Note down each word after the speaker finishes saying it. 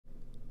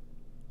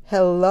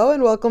Hello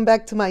and welcome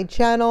back to my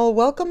channel.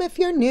 Welcome if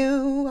you're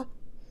new.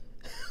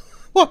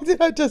 Why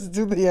did I just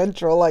do the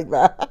intro like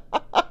that?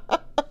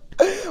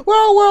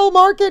 We're at World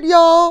Market,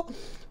 y'all.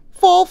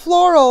 Fall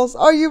florals.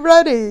 Are you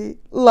ready?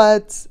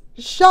 Let's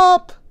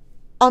shop.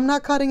 I'm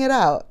not cutting it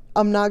out.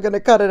 I'm not gonna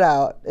cut it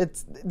out.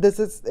 It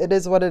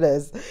is what it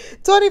is.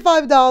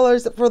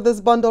 $25 for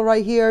this bundle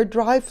right here.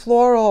 Dry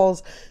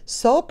florals.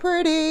 So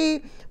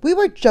pretty. We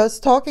were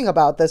just talking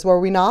about this, were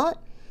we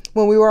not?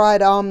 When we were at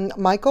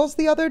Michael's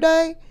the other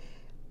day.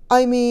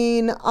 I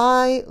mean,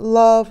 I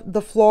love the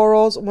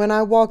florals. When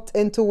I walked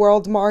into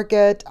World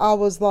Market, I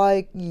was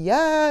like,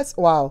 yes.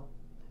 Wow.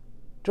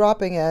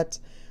 Dropping it.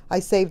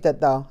 I saved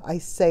it though. I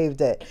saved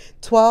it.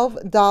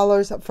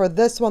 $12 for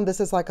this one.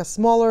 This is like a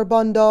smaller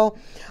bundle.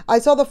 I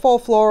saw the fall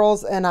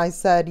florals and I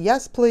said,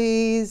 yes,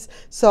 please.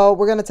 So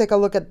we're going to take a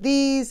look at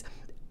these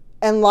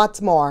and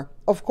lots more.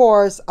 Of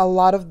course, a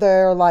lot of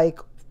their like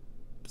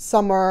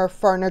summer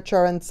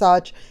furniture and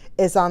such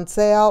is on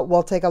sale.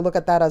 We'll take a look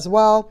at that as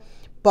well.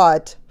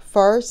 But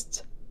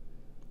first,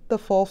 the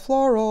fall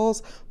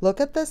florals.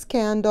 Look at this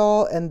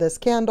candle and this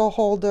candle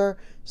holder.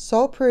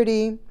 So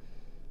pretty.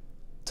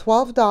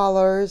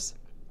 $12.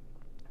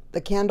 The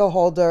candle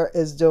holder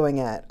is doing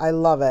it. I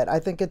love it. I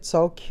think it's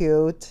so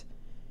cute.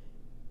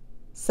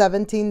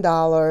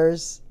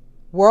 $17.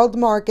 World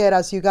Market,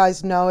 as you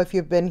guys know if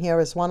you've been here,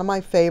 is one of my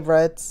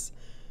favorites.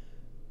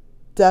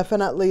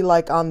 Definitely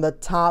like on the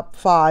top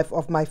 5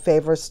 of my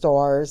favorite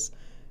stores.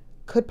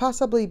 Could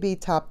possibly be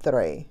top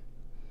 3.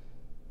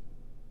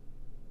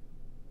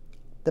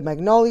 The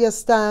magnolia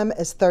stem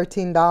is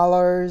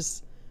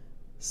 $13.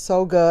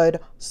 So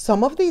good.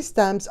 Some of these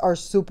stems are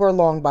super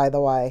long, by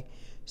the way.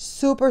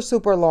 Super,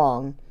 super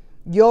long.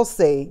 You'll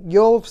see.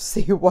 You'll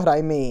see what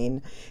I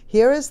mean.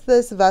 Here is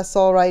this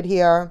vessel right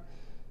here.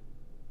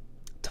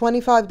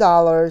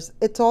 $25.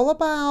 It's all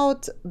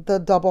about the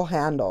double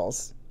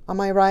handles. Am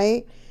I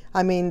right?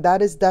 I mean,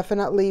 that is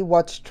definitely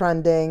what's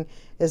trending,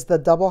 is the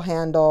double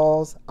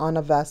handles on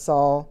a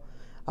vessel,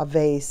 a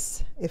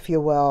vase, if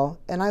you will.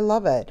 And I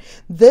love it.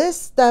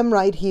 This stem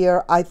right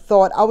here, I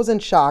was in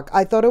shock.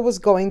 I thought it was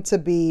going to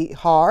be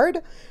hard.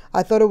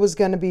 I thought it was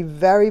going to be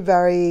very,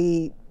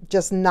 very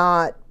just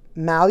not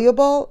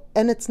malleable.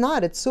 And it's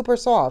not. It's super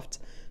soft.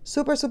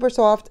 Super, super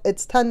soft.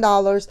 It's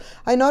 $10.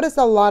 I noticed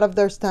a lot of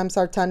their stems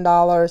are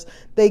 $10.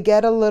 They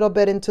get a little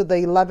bit into the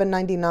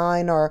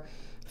 $11.99 or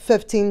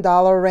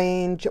 $15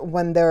 range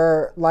when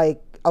they're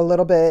like a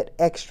little bit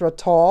extra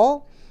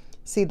tall.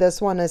 See,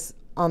 this one is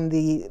on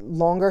the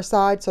longer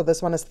side, so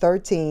this one is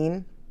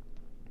 $13.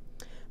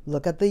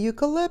 Look at the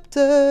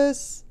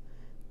eucalyptus.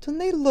 Don't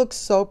they look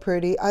so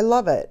pretty? I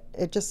love it.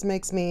 It just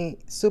makes me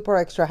super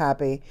extra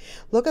happy.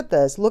 Look at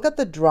this. Look at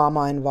the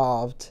drama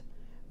involved.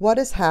 What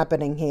is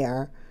happening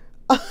here?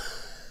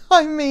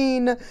 I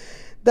mean,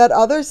 that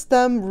other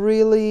stem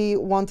really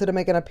wanted to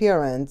make an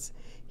appearance.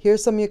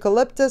 Here's some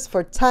eucalyptus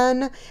for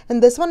 10,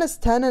 and this one is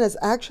 10 and is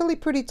actually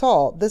pretty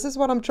tall. This is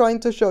what I'm trying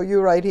to show you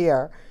right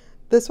here.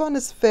 This one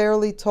is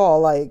fairly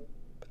tall. Like,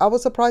 I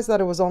was surprised that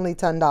it was only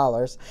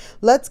 $10.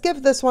 Let's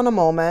give this one a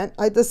moment.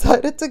 I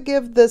decided to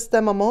give this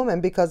stem a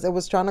moment because it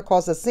was trying to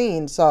cause a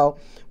scene. So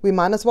we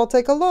might as well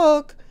take a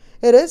look.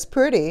 It is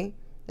pretty.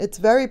 It's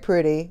very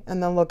pretty.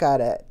 And then look at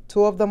it.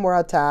 2 of them were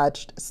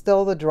attached.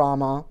 Still the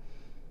drama.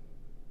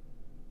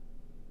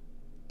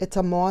 It's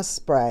a moss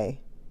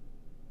spray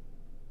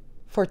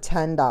for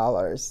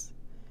 $10.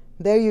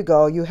 There you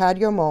go. You had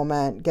your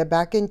moment. Get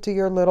back into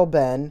your little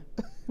bin.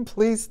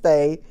 Please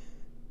stay.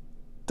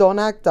 Don't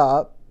act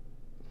up.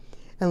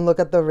 And look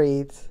at the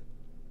wreath.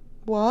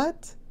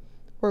 What?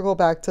 We'll go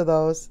back to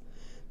those.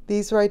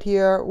 These right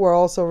here were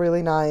also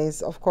really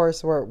nice. Of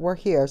course, we're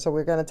here, so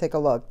we're going to take a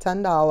look.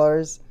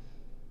 $10.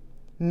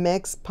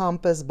 Mixed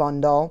Pampas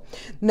bundle.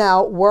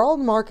 Now, World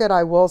Market,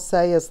 I will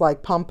say, is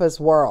like Pampas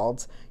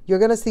World. You're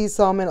going to see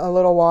some in a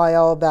little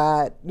while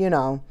that, you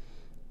know,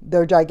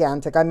 they're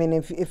gigantic. I mean,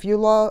 if you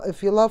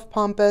love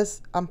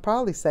Pampas, I'm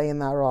probably saying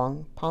that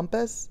wrong.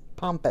 Pampas?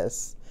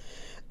 Pampas.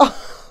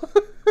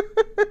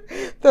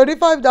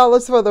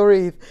 $35 for the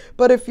wreath.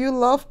 But if you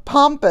love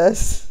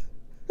Pampas,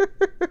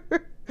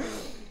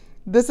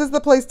 this is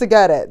the place to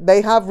get it.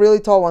 They have really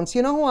tall ones.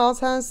 You know who else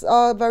has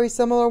very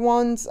similar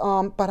ones?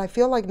 But I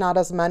feel like not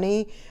as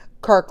many.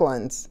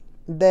 Kirkland's.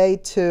 They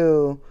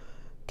too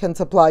can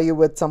supply you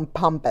with some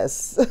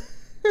Pampas.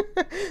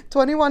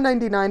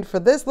 $21.99 for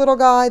this little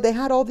guy. They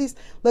had all these.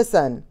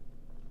 Listen,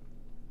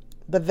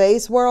 the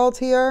vase world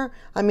here,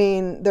 I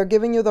mean, they're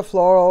giving you the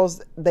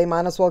florals. They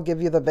might as well give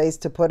you the vase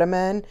to put them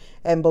in.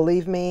 And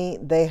believe me,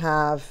 they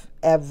have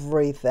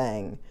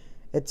everything.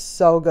 It's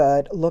so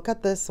good. Look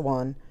at this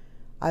one.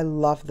 I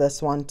love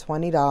this one.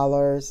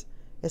 $20.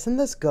 Isn't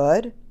this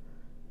good?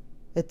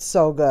 It's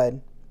so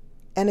good.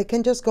 And it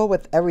can just go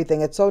with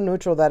everything. It's so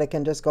neutral that it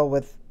can just go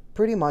with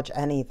pretty much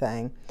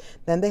anything.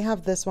 Then they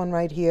have this one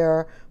right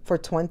here for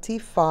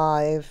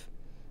 $25.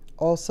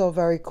 Also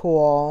very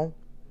cool.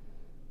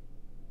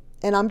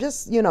 And I'm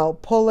just, you know,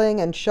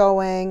 pulling and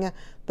showing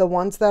the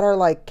ones that are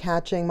like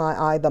catching my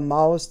eye the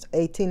most.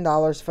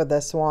 $18 for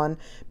this one.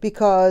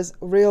 Because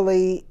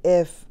really,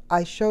 if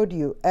I showed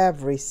you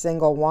every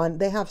single one.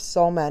 They have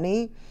so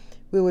many.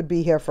 We would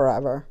be here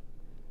forever.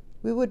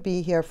 We would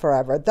be here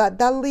forever.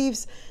 That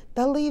leaves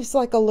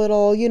like a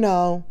little, you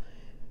know,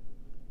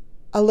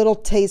 a little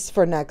taste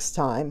for next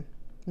time.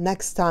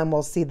 Next time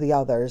we'll see the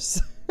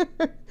others.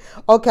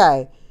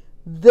 Okay,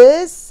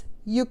 this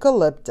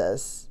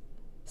eucalyptus,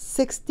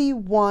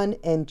 61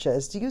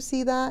 inches. Do you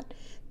see that?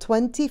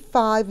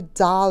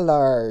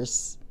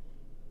 $25.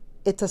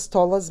 It's as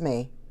tall as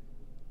me.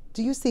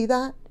 Do you see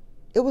that?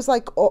 It was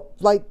like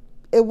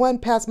it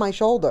went past my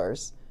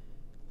shoulders.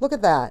 Look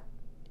at that.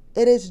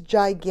 It is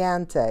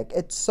gigantic.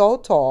 It's so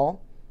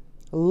tall.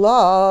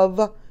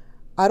 Love.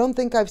 I don't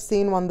think I've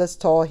seen one this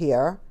tall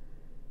here.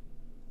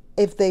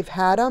 If they've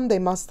had them, they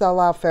must sell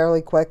out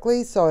fairly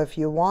quickly. So if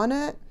you want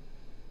it,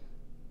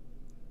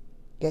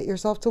 get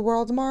yourself to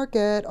World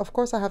Market. Of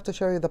course, I have to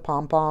show you the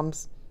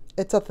pom-poms.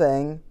 It's a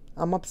thing.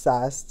 I'm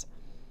obsessed.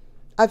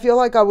 I feel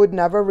like I would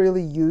never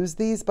really use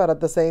these, but at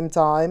the same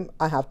time,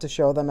 I have to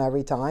show them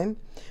every time.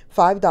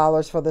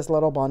 $5 for this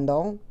little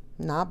bundle.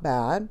 Not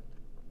bad.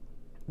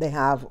 They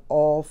have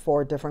all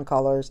 4 different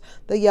colors.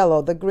 The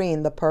yellow, the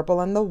green, the purple,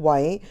 and the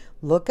white.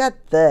 Look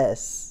at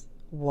this.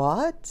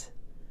 What?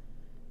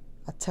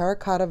 A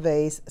terracotta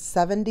vase,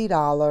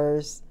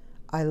 $70.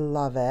 I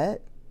love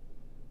it.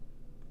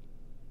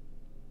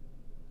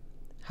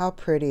 How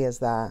pretty is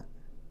that?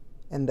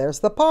 And there's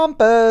the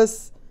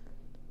pampas.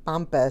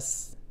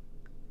 Pampas.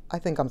 I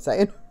think I'm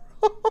saying.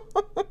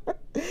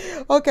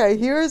 Okay,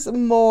 here's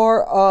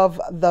more of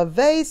the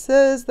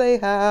vases they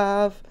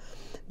have.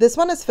 This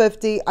one is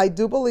 $50. I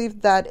do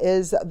believe that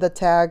is the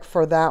tag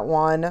for that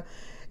one.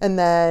 And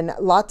then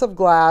lots of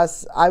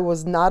glass. I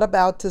was not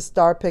about to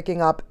start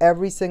picking up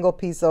every single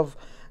piece of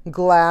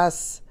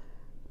glass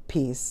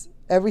piece.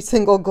 Every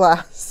single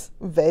glass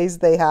vase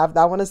they have.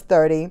 That one is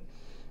 $30.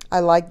 I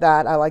like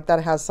that. I like that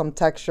it has some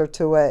texture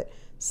to it.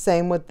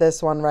 Same with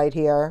this one right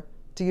here.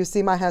 Do you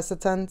see my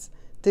hesitance?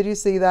 Did you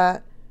see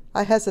that?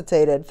 I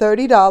hesitated.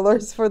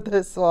 $30 for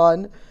this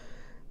one.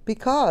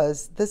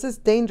 Because this is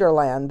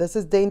Dangerland. This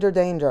is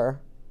danger.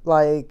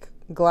 Like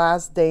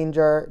glass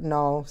danger.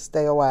 No,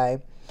 stay away.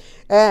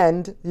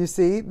 And you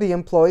see, the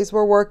employees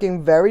were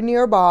working very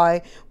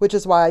nearby, which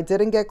is why I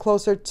didn't get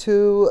closer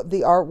to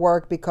the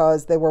artwork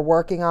because they were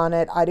working on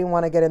it. I didn't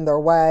want to get in their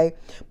way.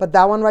 But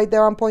that one right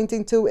there I'm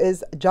pointing to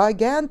is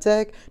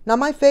gigantic. Not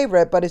my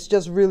favorite, but it's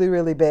just really,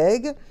 really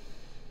big.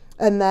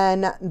 And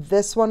then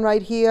this one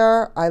right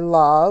here, I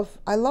love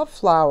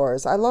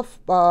flowers. I love,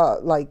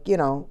 like, you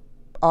know,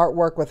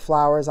 artwork with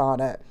flowers on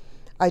it.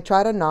 I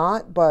try to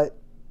not, but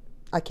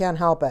I can't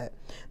help it.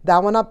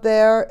 That one up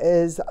there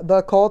is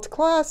the cult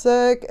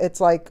classic. It's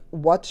like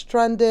what's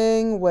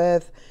trending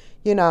with,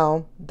 you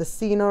know, the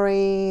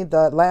scenery,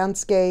 the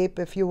landscape,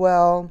 if you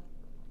will.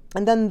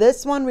 And then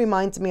this one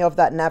reminds me of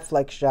that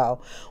Netflix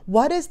show.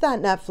 What is that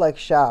Netflix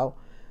show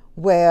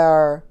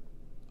where,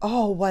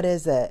 oh, what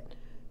is it?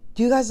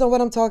 Do you guys know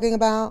what I'm talking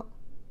about?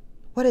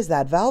 What is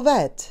that?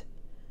 Velvet.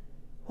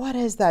 What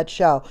is that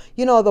show?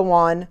 You know the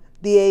one,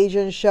 the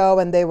Asian show,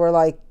 and they were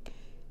like,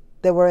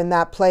 they were in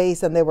that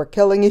place and they were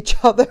killing each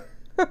other.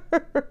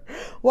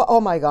 Well, oh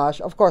my gosh,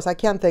 of course, I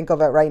can't think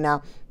of it right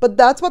now. But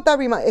that's what that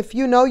reminds. If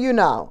you know, you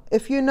know.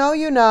 If you know,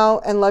 you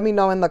know, and let me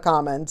know in the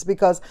comments,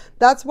 because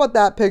that's what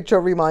that picture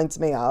reminds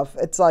me of.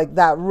 It's like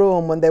that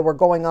room when they were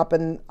going up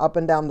and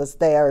down the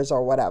stairs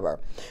or whatever.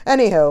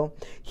 Anywho,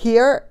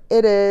 here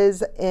it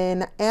is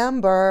in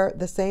amber,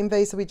 the same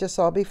vase we just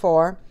saw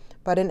before,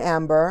 but in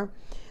amber.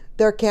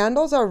 Their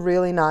candles are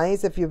really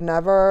nice. If you've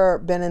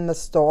never been in the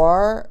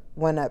store,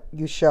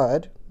 you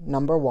should,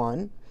 number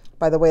one.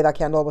 By the way, that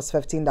candle was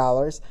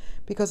 $15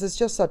 because it's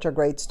just such a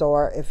great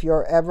store. If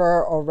you're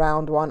ever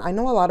around one, I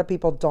know a lot of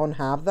people don't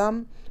have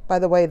them. By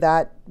the way,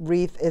 that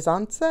wreath is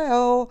on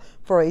sale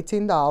for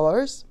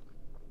 $18.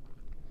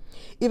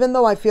 Even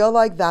though I feel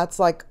like that's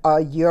like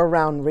a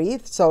year-round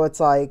wreath, so it's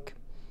like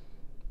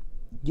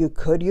you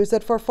could use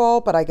it for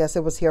fall, but I guess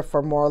it was here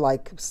for more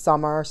like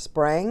summer,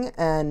 spring,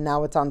 and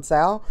now it's on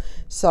sale.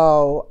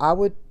 So I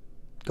would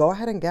go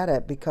ahead and get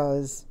it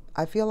because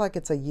I feel like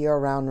it's a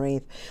year-round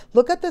wreath.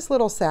 Look at this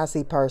little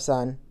sassy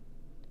person.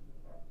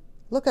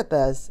 Look at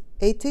this,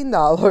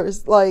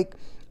 $18. Like,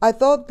 I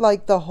thought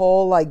like the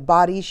whole like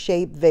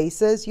body-shaped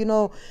vases, you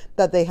know,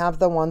 that they have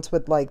the ones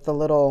with like the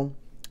little,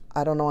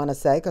 I don't know what to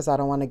say because I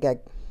don't want to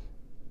get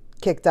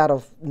kicked out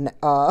of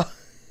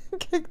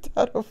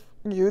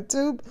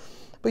YouTube.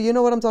 But you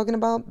know what I'm talking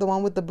about? The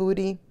one with the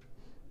booty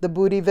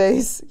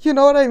vase. You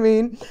know what I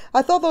mean?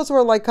 I thought those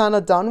were like kind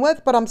of done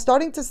with, but I'm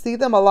starting to see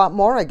them a lot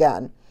more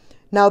again.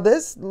 Now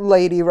this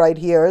lady right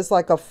here is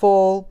like a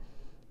full,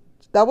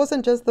 that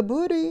wasn't just the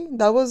booty.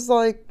 That was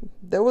like,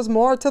 there was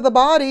more to the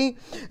body.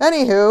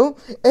 Anywho,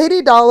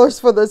 $80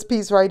 for this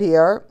piece right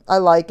here. I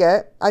like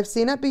it. I've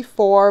seen it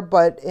before,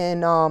 but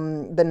in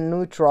the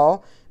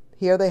neutral.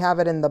 Here they have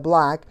it in the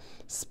black.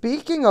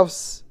 Speaking of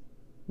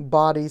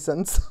bodies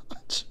and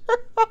such.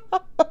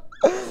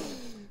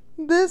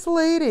 This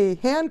lady,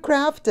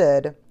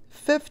 handcrafted,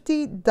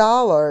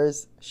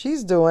 $50.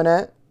 She's doing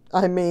it.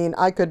 I mean,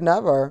 I could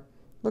never.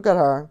 Look at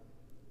her.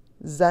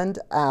 Zened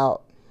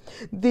out.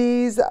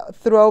 These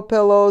throw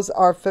pillows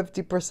are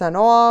 50%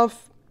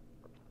 off.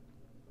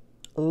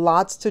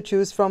 Lots to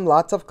choose from,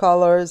 lots of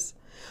colors.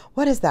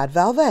 What is that?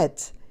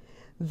 Velvet.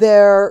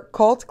 They're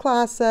cult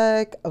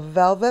classic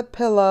velvet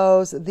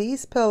pillows.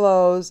 These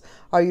pillows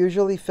are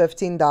usually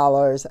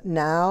 $15.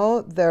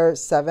 Now they're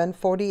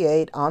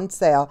 $7.48 on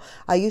sale.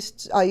 I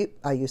used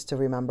to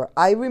remember.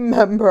 I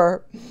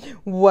remember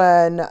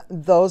when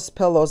those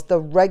pillows, the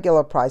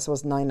regular price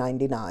was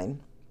 $9.99,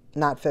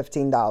 not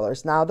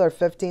 $15. Now they're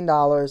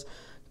 $15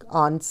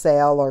 on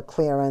sale or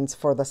clearance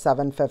for the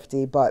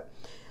 $7.50, but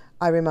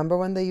I remember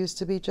when they used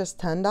to be just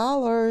 $10.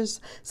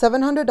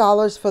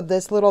 $700 for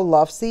this little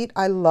love seat.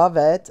 I love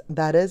it.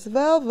 That is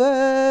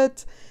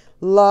velvet.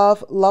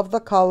 Love the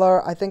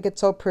color. I think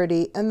it's so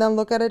pretty. And then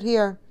look at it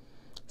here.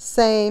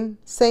 Same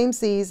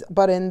seas,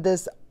 but in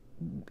this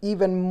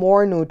even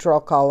more neutral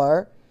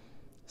color.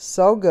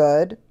 So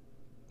good.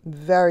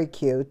 Very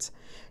cute.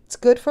 It's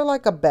good for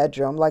like a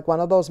bedroom, like one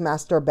of those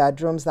master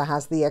bedrooms that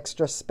has the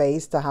extra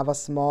space to have a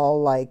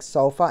small like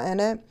sofa in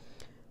it.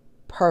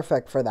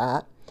 Perfect for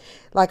that.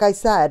 Like I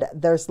said,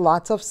 there's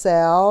lots of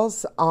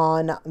sales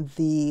on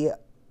the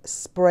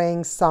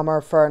spring, summer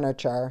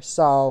furniture.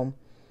 So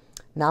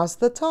now's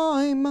the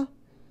time.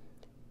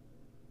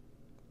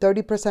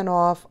 30%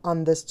 off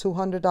on this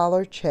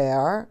 $200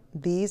 chair.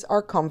 These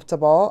are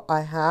comfortable.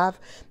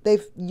 They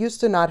used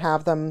to not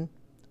have them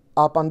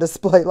up on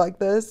display like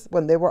this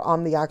when they were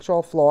on the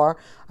actual floor.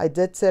 I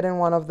did sit in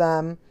one of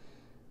them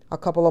a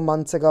couple of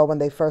months ago when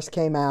they first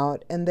came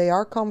out, and they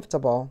are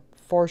comfortable.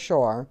 For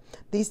sure.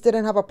 These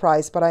didn't have a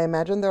price, but I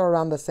imagine they're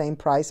around the same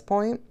price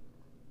point.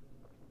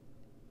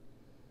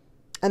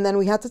 And then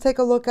we had to take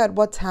a look at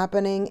what's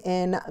happening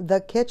in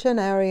the kitchen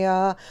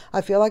area. I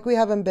feel like we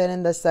haven't been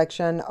in this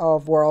section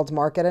of World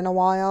Market in a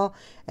while.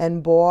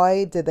 And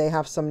boy, did they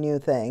have some new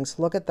things.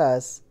 Look at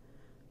this.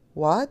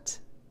 What?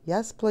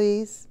 Yes,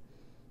 please.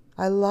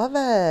 I love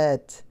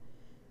it.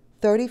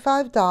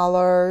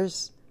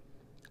 $35.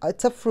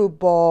 It's a fruit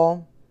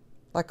bowl,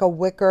 like a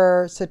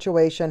wicker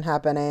situation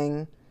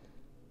happening.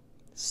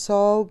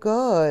 So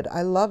good.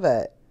 I love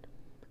it.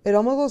 It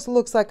almost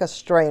looks like a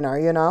strainer,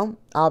 you know?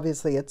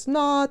 Obviously, it's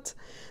not.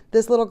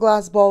 This little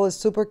glass bowl is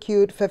super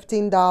cute.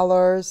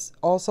 $15.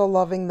 Also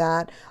loving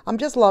that. I'm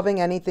just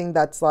loving anything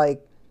that's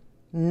like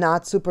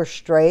not super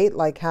straight,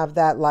 like have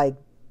that like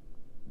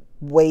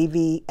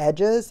wavy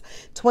edges.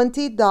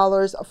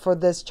 $20 for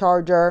this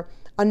charger.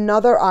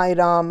 Another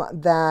item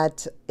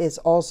that is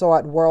also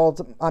at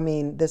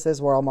this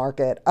is World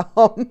Market,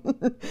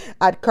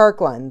 at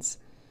Kirkland's.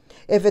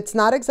 If it's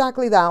not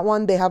exactly that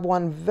one, they have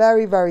one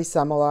very, very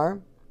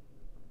similar.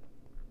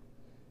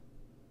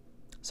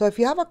 So if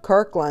you have a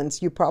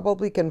Kirkland's, you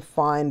probably can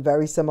find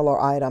very similar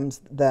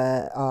items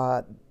than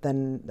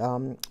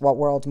what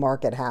World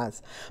Market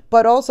has.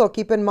 But also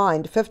keep in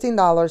mind,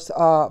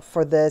 $15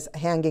 for this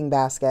hanging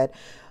basket.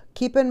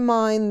 Keep in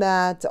mind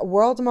that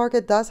World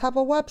Market does have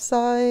a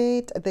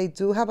website. They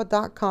do have a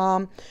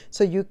 .com,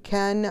 so you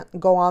can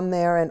go on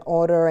there and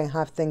order and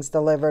have things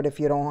delivered if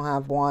you don't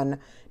have one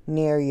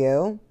near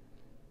you.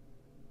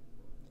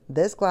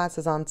 This glass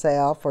is on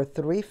sale for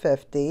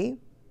 $3.50.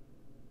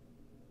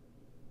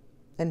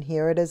 And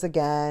here it is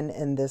again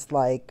in this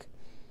like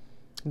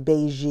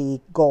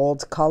beigey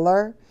gold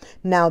color.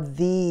 Now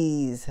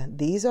these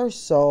are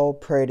so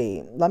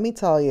pretty. Let me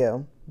tell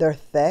you, they're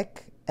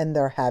thick and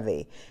they're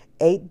heavy.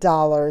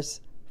 $8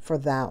 for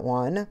that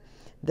one.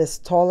 This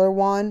taller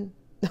one,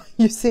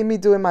 you see me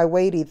doing my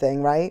weighty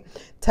thing, right?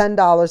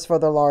 $10 for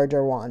the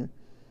larger one.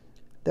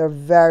 They're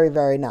very,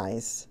 very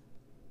nice.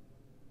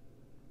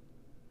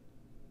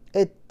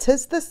 It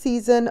is the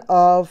season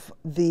of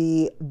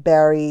the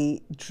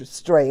berry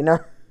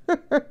strainer.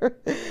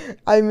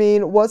 I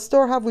mean, what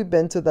store have we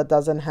been to that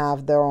doesn't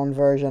have their own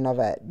version of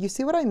it? You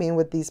see what I mean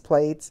with these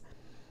plates?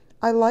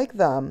 I like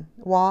them.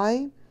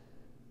 Why?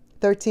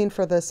 $13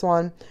 for this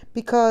one.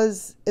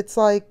 Because it's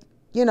like,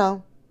 you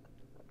know,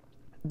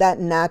 that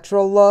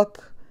natural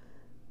look,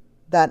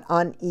 that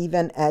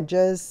uneven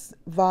edges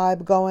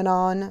vibe going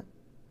on.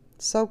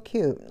 So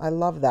cute. I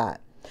love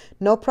that.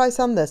 No price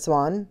on this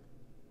one.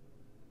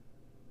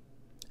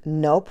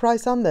 No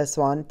price on this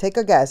one. Take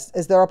a guess.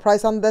 Is there a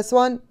price on this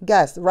one?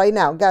 Guess right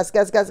now. Guess.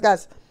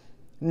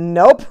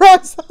 No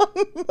price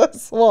on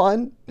this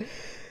one.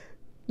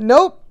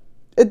 Nope.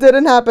 It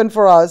didn't happen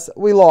for us.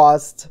 We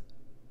lost.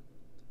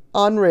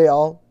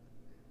 Unreal.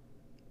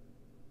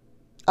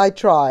 I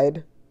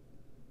tried.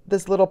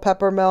 This little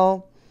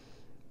peppermill.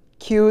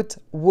 Cute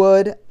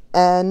wood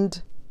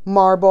and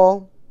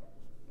marble.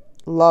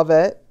 Love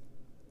it.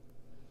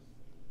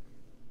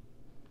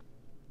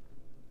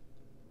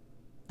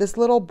 This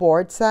little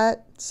board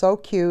set, so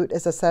cute.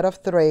 It's a set of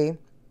 3.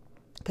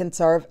 Can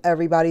serve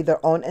everybody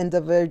their own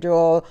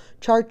individual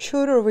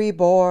charcuterie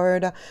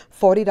board.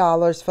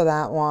 $40 for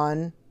that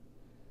one.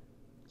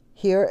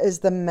 Here is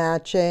the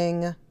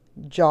matching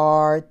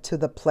jar to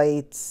the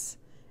plates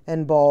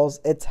and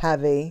bowls. It's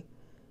heavy.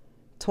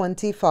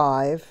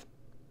 $25.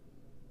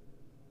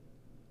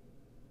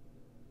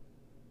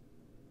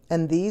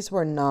 And these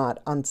were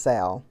not on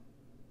sale.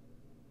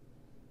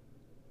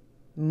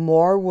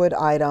 More wood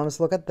items.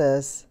 Look at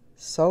this.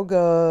 So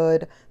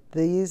good.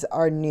 These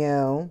are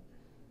new.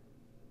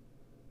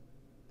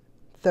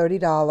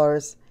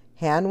 $30.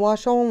 Hand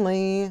wash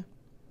only.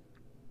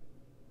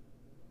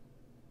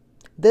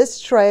 This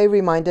tray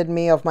reminded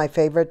me of my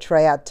favorite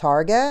tray at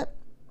Target,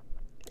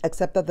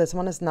 except that this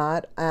one is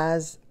not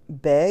as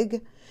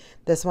big.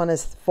 This one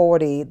is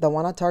 40. The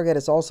one at Target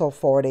is also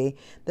 40.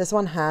 This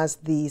one has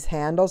these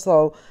handles.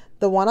 So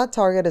the one at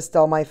Target is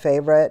still my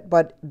favorite,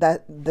 but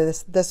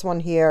this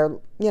one here,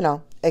 you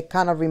know, it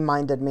kind of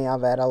reminded me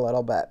of it a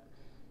little bit.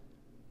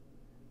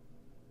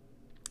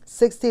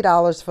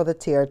 $60 for the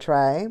tier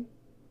tray.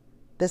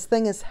 This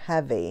thing is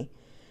heavy.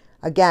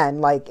 Again,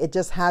 like it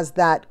just has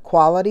that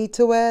quality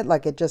to it.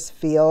 Like it just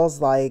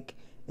feels like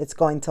it's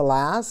going to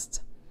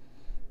last.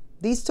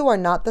 These two are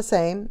not the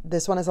same.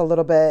 This one is a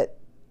little bit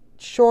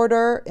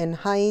shorter in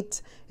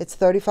height. It's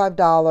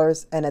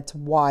 $35 and it's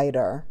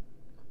wider.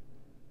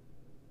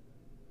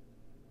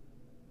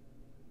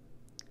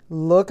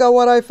 Look at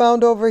what I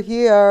found over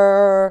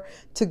here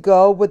to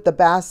go with the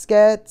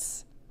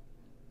baskets.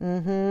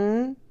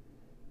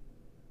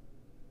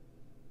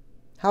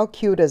 How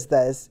cute is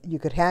this? You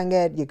could hang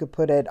it. You could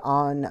put it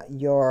on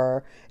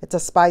your, it's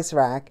a spice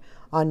rack,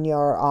 on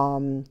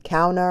your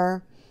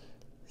counter.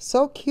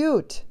 So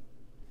cute.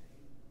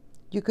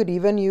 You could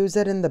even use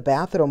it in the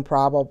bathroom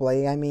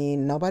probably. I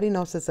mean, nobody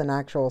knows it's an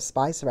actual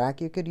spice rack.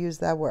 You could use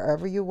that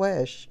wherever you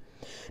wish.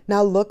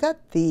 Now look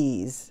at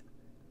these.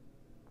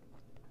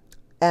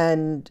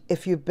 And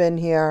if you've been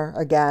here,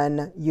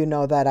 again, you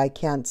know that I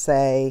can't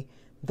say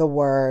the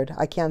word.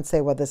 I can't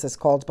say what this is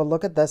called, but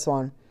look at this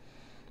one.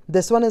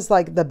 This one is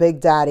like the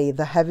Big Daddy,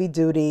 the heavy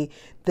duty.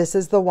 This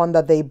is the one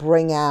that they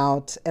bring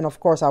out. And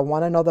of course, I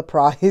want to know the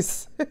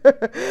price.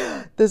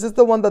 This is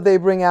the one that they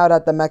bring out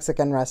at the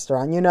Mexican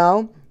restaurant, you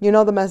know? You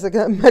know the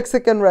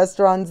Mexican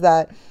restaurants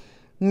that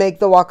make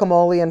the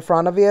guacamole in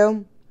front of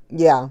you?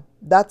 Yeah,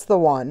 that's the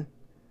one.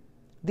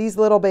 These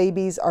little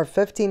babies are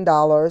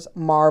 $15.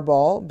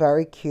 Marble,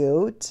 very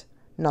cute.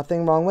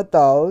 Nothing wrong with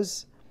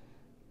those.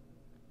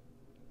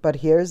 But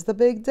here's the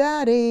Big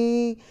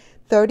Daddy.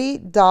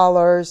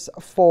 $30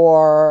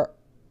 for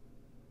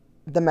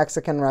the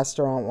Mexican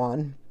restaurant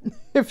one.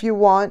 If you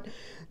want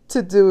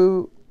to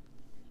do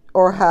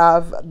or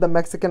have the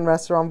Mexican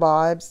restaurant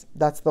vibes,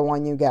 that's the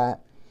one you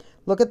get.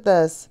 Look at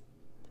this.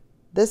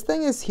 This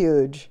thing is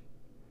huge.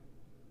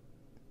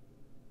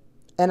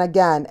 And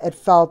again, it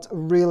felt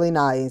really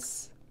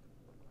nice.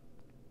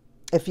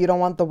 If you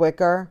don't want the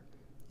wicker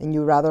and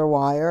you rather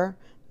wire,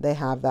 they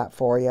have that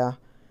for you.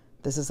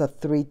 This is a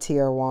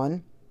 3-tier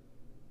one.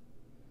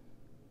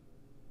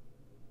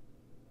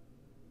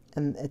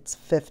 And it's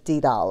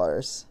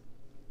 $50.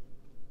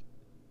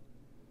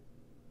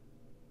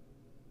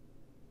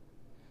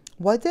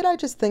 Why did I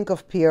just think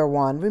of Pier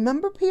 1?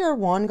 Remember Pier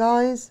 1,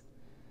 guys?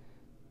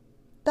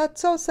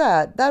 That's so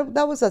sad.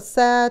 That was a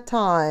sad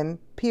time,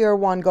 Pier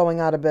 1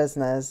 going out of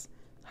business.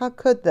 How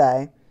could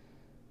they?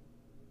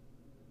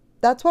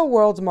 That's what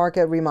World's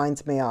Market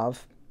reminds me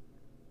of.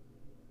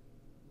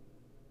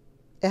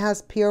 It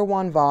has Pier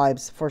 1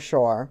 vibes for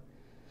sure.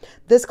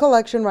 This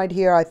collection right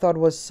here I thought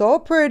was so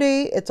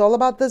pretty. It's all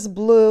about this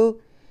blue.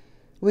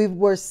 We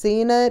were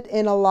seeing it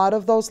in a lot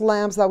of those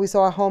lamps that we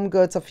saw at Home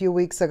Goods a few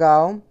weeks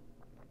ago.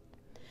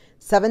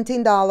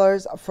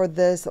 $17 for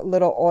this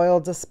little oil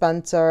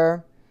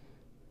dispenser.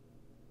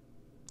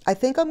 I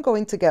think I'm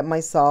going to get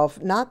myself,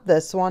 not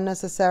this one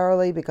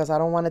necessarily because I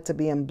don't want it to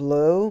be in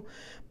blue,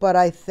 but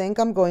I think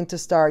I'm going to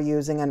start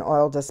using an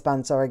oil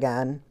dispenser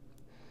again.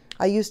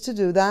 I used to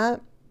do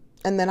that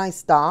and then I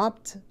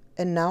stopped.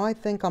 And now I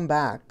think I'm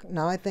back.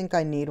 Now I think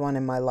I need one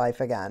in my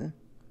life again.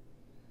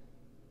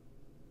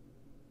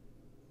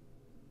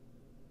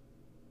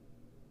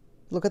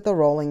 Look at the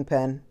rolling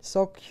pin.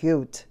 So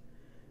cute.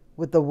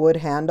 With the wood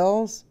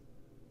handles.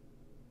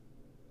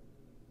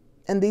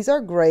 And these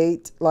are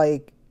great,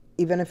 like,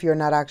 even if you're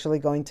not actually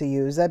going to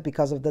use it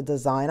because of the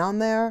design on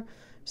there.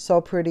 So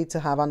pretty to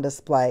have on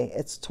display.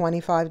 It's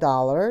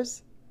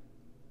 $25.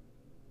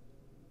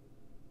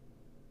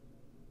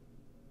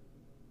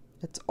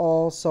 It's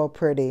all so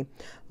pretty.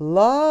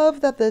 Love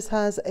that this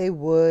has a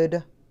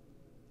wood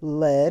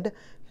lid.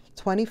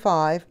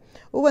 $25.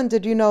 Oh, and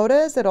did you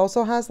notice it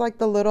also has like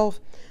the little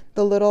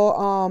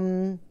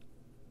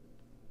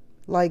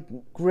like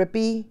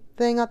grippy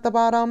thing at the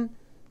bottom?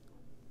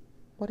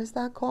 What is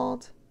that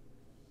called?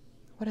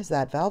 What is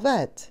that?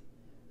 Velvet.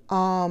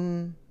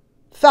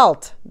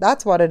 Felt.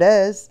 That's what it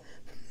is.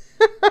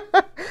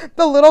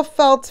 The little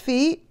felt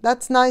feet.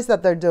 That's nice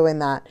that they're doing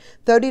that.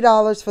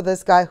 $30 for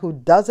this guy who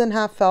doesn't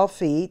have felt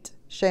feet.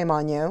 Shame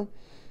on you.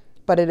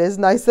 But it is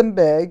nice and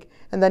big.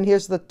 And then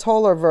here's the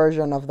taller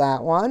version of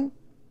that one.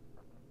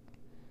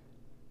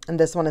 And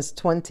this one is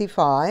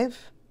 $25.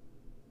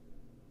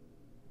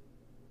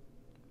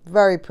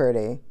 Very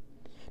pretty.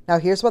 Now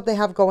here's what they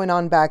have going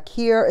on back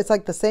here. It's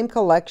like the same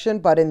collection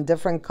but in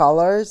different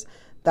colors.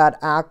 That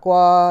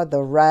aqua,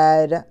 the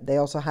red. They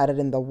also had it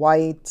in the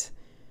white.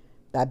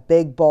 That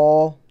big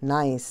bowl,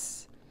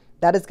 nice.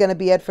 that is going to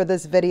be it for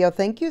this video.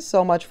 Thank you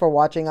so much for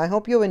watching. I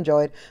hope you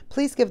enjoyed.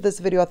 Please give this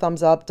video a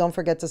thumbs up. Don't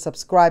forget to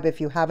subscribe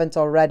if you haven't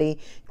already.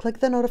 Click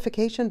the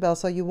notification bell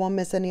so you won't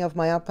miss any of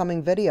my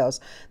upcoming videos.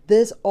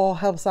 This all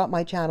helps out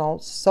my channel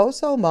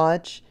so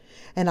much.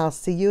 And I'll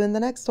see you in the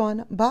next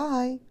one.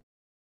 Bye.